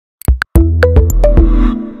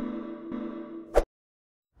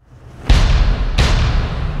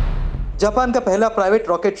Japan का पहला private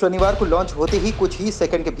rocket शनिवार को लॉन्च होते ही कुछ ही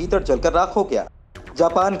सेकंड के भीतर जलकर राख हो गया।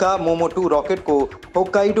 जापान का मोमो-2 रॉकेट को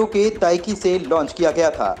होक्काइडो के ताइकी से लॉन्च किया गया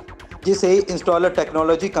था, जिसे इंस्टॉलर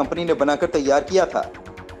टेक्नोलॉजी कंपनी ने बनाकर तैयार किया था।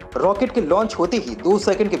 रॉकेट के लॉन्च होते ही 2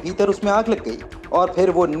 सेकंड के भीतर उसमें आग लग गई और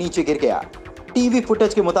फिर वो नीचे गिर गया। टीवी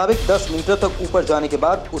फुटेज के मुताबिक 10 मीटर तक ऊपर जाने के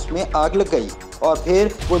बाद उसमें आग लग गई और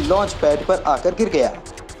फिर वो लॉन्च पैड पर आकर गिर गया।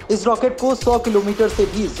 इस रॉकेट को 100 किलोमीटर से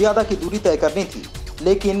भी ज्यादा की दूरी तय करनी थी,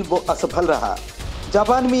 लेकिन वो असफल रहा।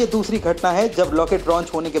 जापान में ये दूसरी घटना है जब रॉकेट लॉन्च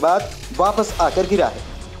होने के बाद वापस आकर गिरा है।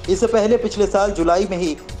 इससे पहले पिछले साल जुलाई में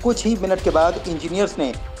ही कुछ ही मिनट के बाद इंजीनियर्स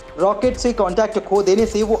ने रॉकेट से कांटेक्ट खो देने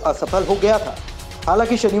से वो असफल हो गया था।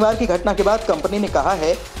 हालांकि शनिवार की घटना के बाद कंपनी ने कहा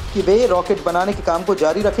है कि वे रॉकेट बनाने के काम को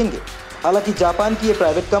जारी रखेंगे। हालांकि जापान की ये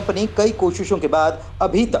प्राइवेट कंपनी कई कोशिशों के बाद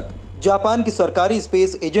अभी तक जापान की सरकारी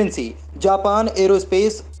space agency Japan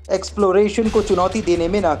aerospace exploration को चुनौती देने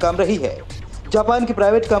में नाकाम रही है। जापान की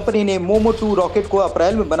प्राइवेट कंपनी ने मोमो-2 रॉकेट को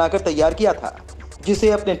अप्रैल में बनाकर तैयार किया था,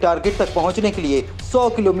 जिसे अपने टारगेट तक पहुंचने के लिए 100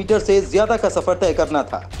 किलोमीटर से ज्यादा का सफर तय करना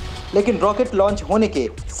था, लेकिन रॉकेट लॉन्च होने के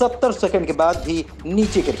 70 सेकंड के बाद भी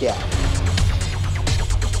नीचे गिर गया।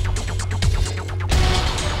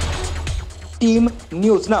 Team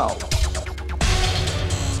news now.